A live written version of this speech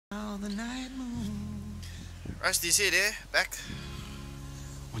Rusty here, back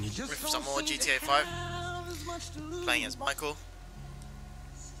with some more GTA 5, playing as Michael.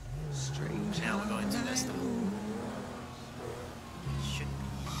 Now we're going to Leicester. Should be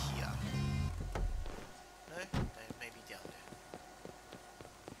here. No, they may be down there.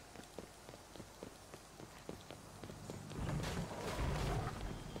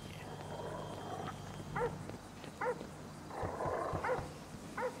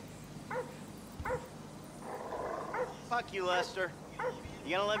 Fuck you, Lester.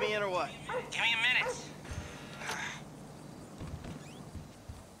 You gonna let me in or what? Give me a minute.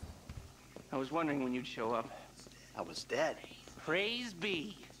 I was wondering when you'd show up. I was dead. Praise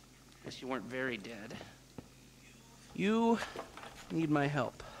be. Guess you weren't very dead. You need my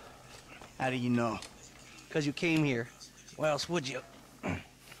help. How do you know? Because you came here. Why else would you? I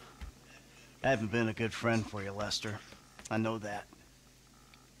haven't been a good friend for you, Lester. I know that.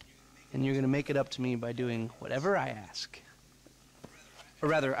 And you're gonna make it up to me by doing whatever I ask. Or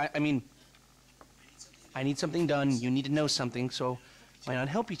rather, I mean, I need something done, you need to know something, so why not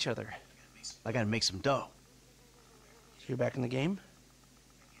help each other? I gotta make some dough. So you're back in the game?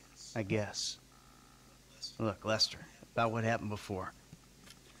 I guess. Look, Lester, about what happened before.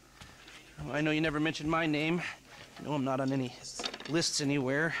 Well, I know you never mentioned my name. I know I'm not on any lists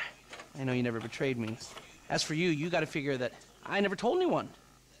anywhere. I know you never betrayed me. As for you, you gotta figure that I never told anyone.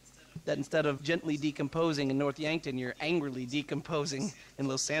 That instead of gently decomposing in North Yankton, you're angrily decomposing in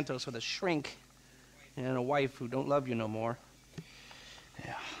Los Santos with a shrink and a wife who don't love you no more.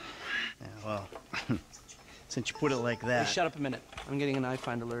 Yeah, well, since you put it like that... Hey, shut up a minute. I'm getting an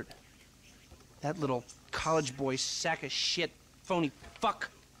iFind alert. That little college boy sack of shit, phony fuck.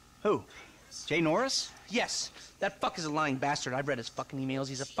 Who? Jay Norris? Yes, that fuck is a lying bastard. I've read his fucking emails.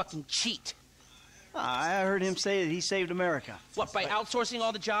 He's a fucking cheat. I heard him say that he saved America. What, by outsourcing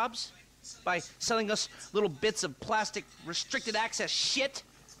all the jobs? By selling us little bits of plastic restricted access shit?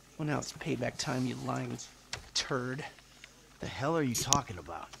 Well, now it's payback time, you lying turd. The hell are you talking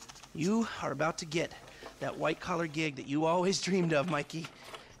about? You are about to get that white-collar gig that you always dreamed of, Mikey.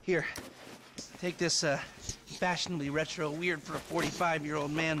 Here, take this fashionably retro weird for a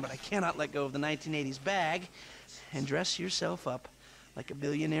 45-year-old man, but I cannot let go of the 1980s bag, and dress yourself up like a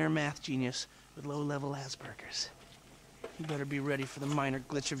billionaire math genius with low-level Asperger's. You better be ready for the minor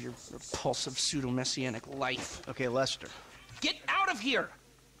glitch of your repulsive pseudo-messianic life. Okay, Lester. Get out of here!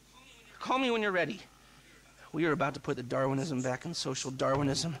 Call me when you're ready. We are about to put the Darwinism back in social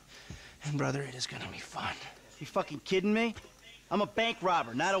Darwinism, and brother, it is gonna be fun. You fucking kidding me? I'm a bank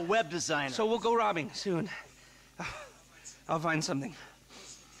robber, not a web designer. So we'll go robbing soon. I'll find something.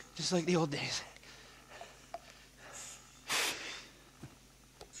 Just like the old days.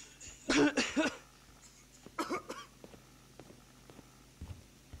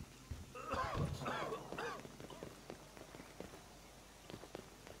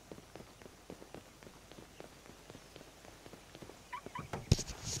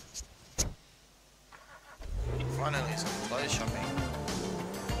 Finally, some clothes shopping.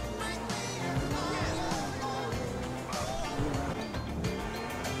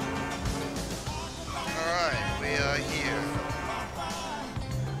 Alright, we are here.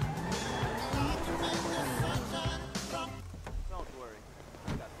 Don't worry.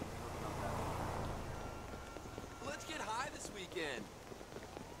 Let's get high this weekend.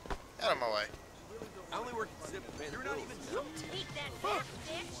 Out of my way. I only work at Zip. You're not even. You take that back,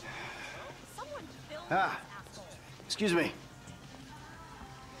 bitch. Someone film Ah. this asshole. Excuse me.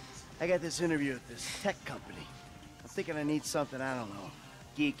 I got this interview at this tech company. I'm thinking I need something, I don't know,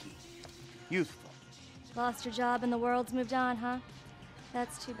 geeky, youthful. Lost your job and the world's moved on, huh?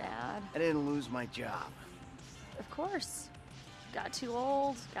 That's too bad. I didn't lose my job. Of course. Got too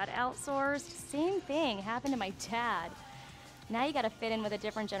old, got outsourced. Same thing happened to my dad. Now you gotta fit in with a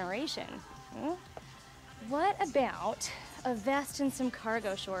different generation. Huh? What about a vest and some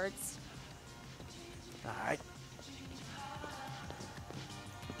cargo shorts? All right.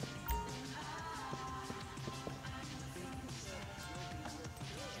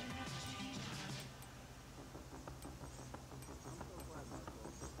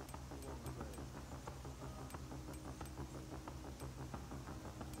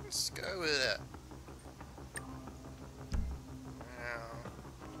 Let's go with it. Now,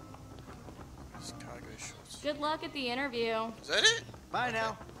 this cargo shorts. Good luck at the interview. Is that it? Bye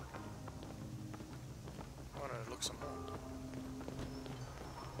now. I want to look some more.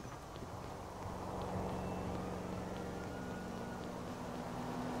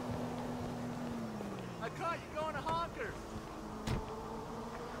 I caught you going to Honkers.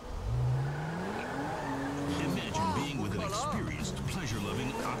 Imagine being with an experienced fast,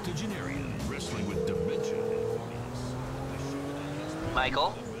 pleasure-loving octogenarian wrestling with dementia and horniness.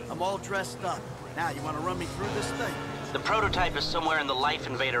 Michael, I'm all dressed up. Now, you want to run me through this thing? the prototype is somewhere in the Life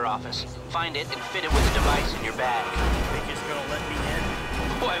Invader office. Find it and fit it with the device in your bag. They just gonna let me in?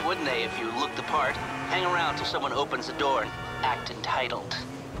 Why wouldn't they if you look the part? Hang around till someone opens the door and act entitled.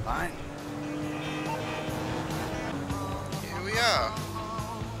 Fine. Here we are.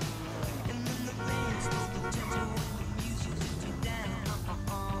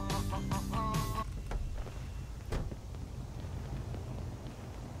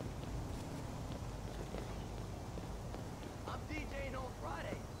 I'm DJing on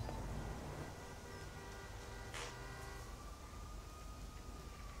Friday.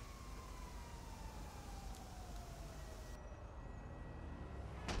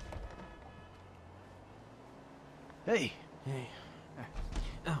 Hey. Hey.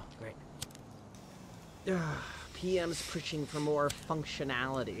 Oh, great. PM's pushing for more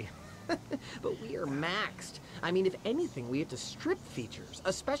functionality. But we are maxed. I mean, if anything, we have to strip features,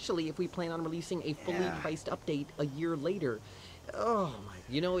 especially if we plan on releasing a fully priced update a year later. Oh my,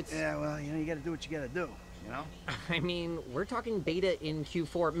 it's... Yeah, well, you gotta do what you gotta do, you know? I mean, we're talking beta in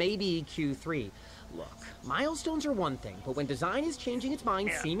Q4, maybe Q3. Look, milestones are one thing, but when design is changing its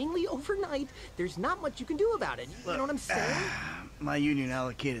mind seemingly overnight, there's not much you can do about it. Look, you know what I'm saying? My union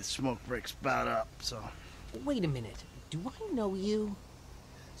allocated smoke breaks about up, so... Wait a minute. Do I know you?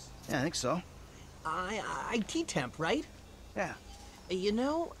 Yeah, I think so. IT temp, right? Yeah. You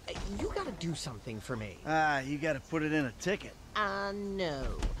gotta do something for me. You gotta put it in a ticket.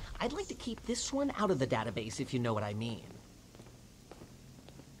 No. I'd like to keep this one out of the database, if you know what I mean.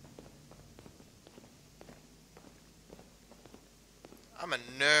 I'm a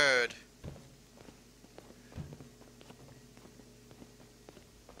nerd.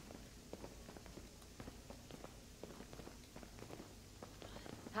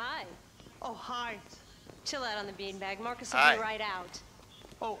 Hi. Oh, hi. Chill out on the beanbag. Marcus will Hi. be right out.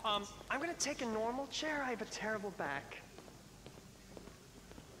 Oh, I'm gonna take a normal chair. I have a terrible back.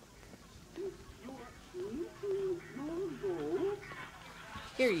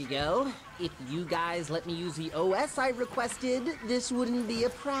 Here you go. If you guys let me use the OS I requested, this wouldn't be a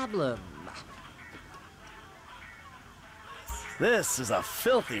problem. This is a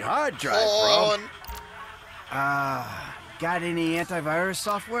filthy hard drive, On. bro. Got any antivirus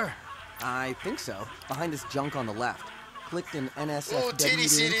software? I think so. Behind this junk on the left. Clicked an NSFW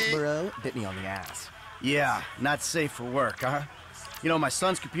TDCD. link, bro. Bit me on the ass. Yeah, not safe for work, huh? My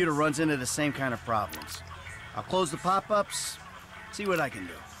son's computer runs into the same kind of problems. I'll close the pop-ups, see what I can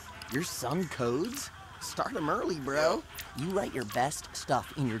do. Your son codes? Start him early, bro. You write your best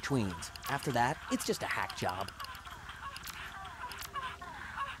stuff in your tweens. After that, it's just a hack job.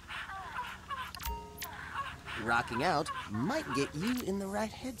 Rocking out might get you in the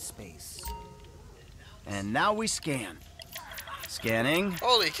right headspace. And now we scan. Scanning.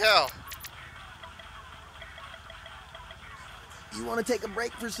 Holy cow. You want to take a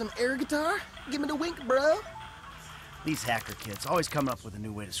break for some air guitar? Give me the wink, bro. These hacker kids always come up with a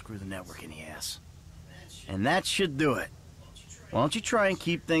new way to screw the network in the ass. And that should do it. Why don't you try and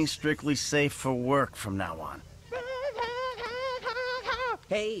keep things strictly safe for work from now on?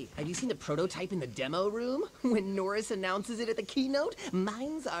 Hey, have you seen the prototype in the demo room? When Norris announces it at the keynote,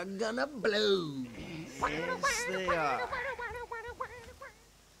 minds are gonna blow. Yes, they are.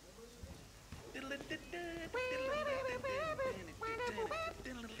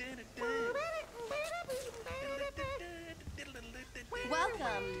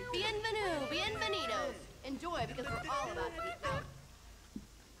 Welcome. Bienvenidos. Enjoy, because we're all about to be out.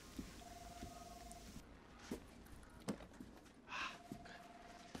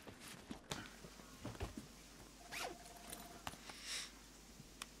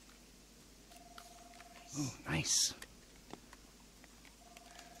 Ooh, nice.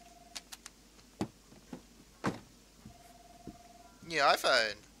 Yeah,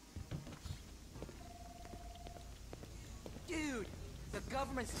 iPhone. Dude, the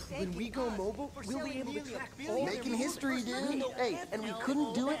government's When we go mobile, we'll be able to track all making history, dude. Hey, and we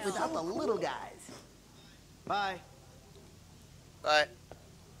couldn't do it without the little guys. Bye. Bye.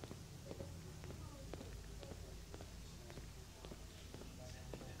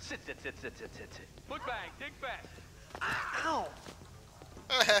 Sit. Foot bang, dig fast. Ow!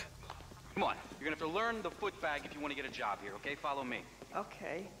 Come on, you're gonna have to learn the foot bag if you want to get a job here, okay? Follow me.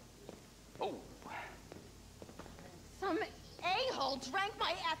 Okay. Oh, Some a-hole drank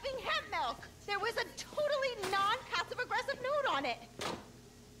my effing hemp milk. There was a totally non-passive-aggressive note on it.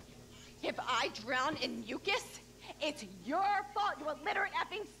 If I drown in mucus, it's your fault, you illiterate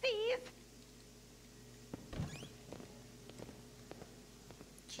effing C's.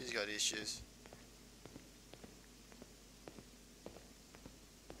 She's got issues.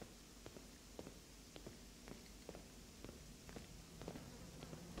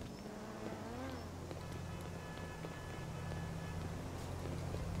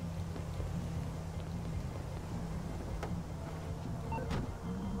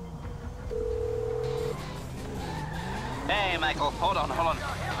 Hey, Michael, hold on.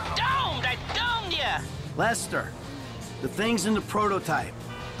 Domed! I domed ya! Lester, the thing's in the prototype.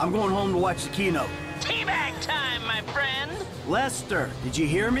 I'm going home to watch the keynote. Teabag time, my friend! Lester, did you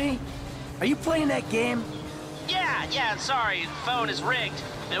hear me? Are you playing that game? Yeah, sorry, phone is rigged.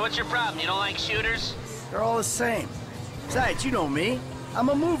 What's your problem? You don't like shooters? They're all the same. Besides, you know me. I'm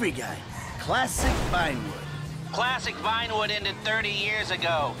a movie guy. Classic Vinewood. Classic Vinewood ended 30 years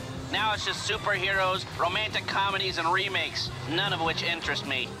ago. Now it's just superheroes, romantic comedies, and remakes, none of which interest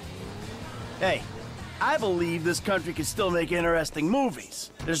me. Hey, I believe this country can still make interesting movies.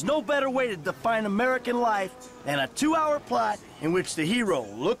 There's no better way to define American life than a 2-hour plot in which the hero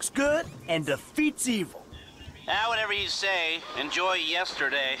looks good and defeats evil. Whatever you say. Enjoy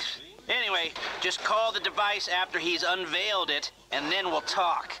yesterday. Anyway, just call the device after he's unveiled it, and then we'll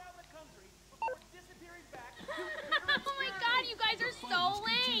talk. Oh my god, you guys are so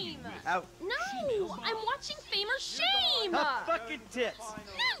lame! Out. No! I'm watching Fame or Shame! Fucking tits!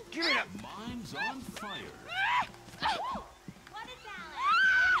 No! Give it up! Mine's on fire. What a talent!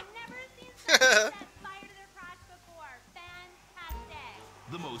 I've never seen someone set fire to their crotch before.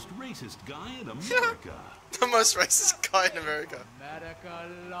 Fantastic. The most racist guy in America. The most racist guy in America. America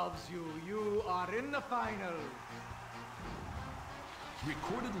loves you. You are in the final.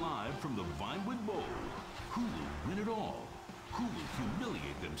 Recorded live from the Vinewood Bowl. Who will win it all? Who will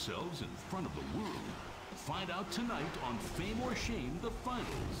humiliate themselves in front of the world? Find out tonight on Fame or Shame, the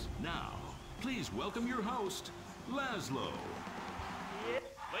finals. Now, please welcome your host, Laszlo.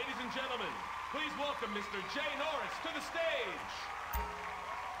 Ladies and gentlemen, please welcome Mr. Jay Norris to the stage.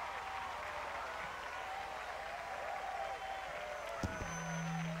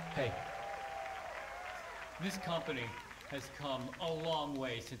 Hey, this company has come a long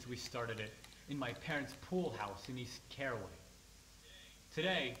way since we started it in my parents' pool house in East Caraway.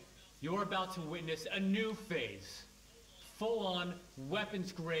 Today, you're about to witness a new phase. Full-on,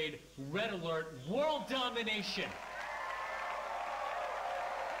 weapons-grade, red alert, world domination.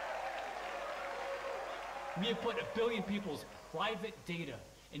 We have put 1 billion people's private data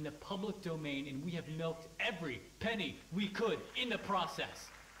in the public domain, and we have milked every penny we could in the process.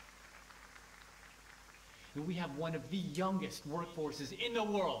 And we have one of the youngest workforces in the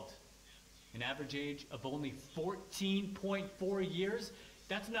world. An average age of only 14.4 years.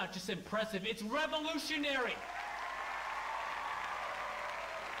 That's not just impressive, it's revolutionary.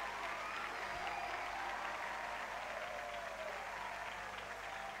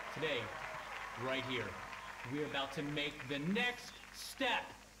 Today, right here, we're about to make the next step.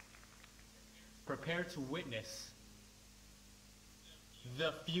 Prepare to witness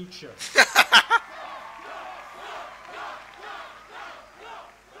the future.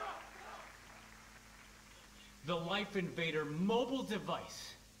 The Life Invader mobile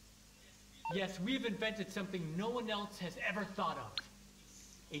device. Yes, we've invented something no one else has ever thought of.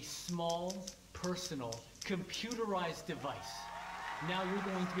 A small, personal, computerized device. Now you're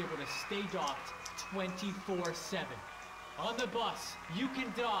going to be able to stay docked 24/7. On the bus, you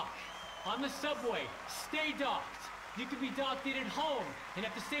can dock. On the subway, stay docked. You can be docked in at home, and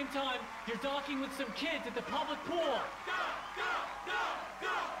at the same time, you're docking with some kids at the public pool.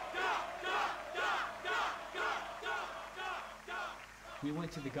 We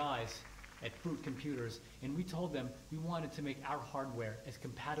went to the guys at Fruit Computers, and we told them we wanted to make our hardware as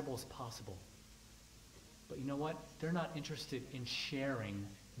compatible as possible. But you know what? They're not interested in sharing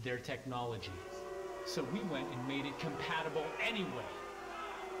their technology. So we went and made it compatible anyway.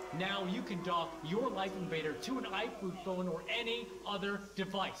 Now you can dock your Life Invader to an iFruit phone or any other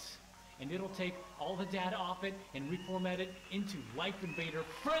device. And it'll take all the data off it and reformat it into Life Invader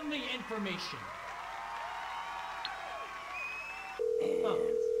friendly information. Oh,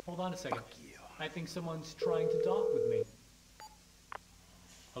 hold on a second. Fuck you. I think someone's trying to dock with me.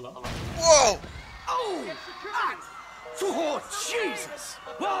 Hello? Whoa! Oh! Ah! Oh, Jesus!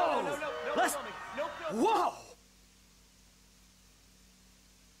 Whoa! Let's... Whoa!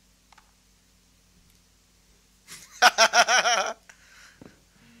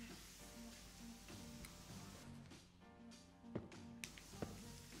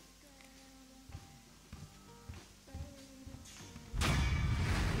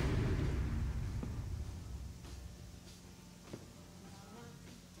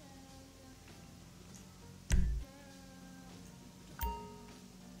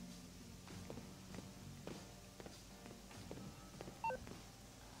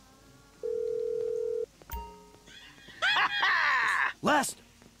 Lester,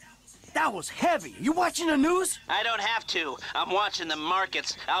 that was heavy. You watching the news? I don't have to. I'm watching the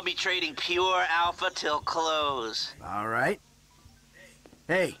markets. I'll be trading pure alpha till close. All right.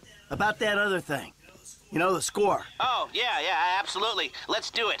 Hey, about that other thing. You know, the score. Oh, yeah, absolutely.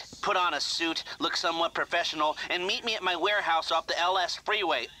 Let's do it. Put on a suit, look somewhat professional, and meet me at my warehouse off the LS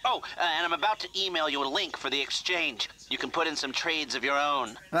freeway. Oh, and I'm about to email you a link for the exchange. You can put in some trades of your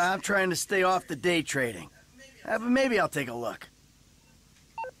own. I'm trying to stay off the day trading. But maybe I'll take a look.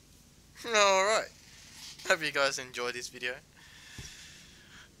 Alright. Hope you guys enjoyed this video.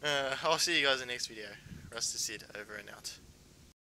 I'll see you guys in the next video. Russ the Sid, over and out.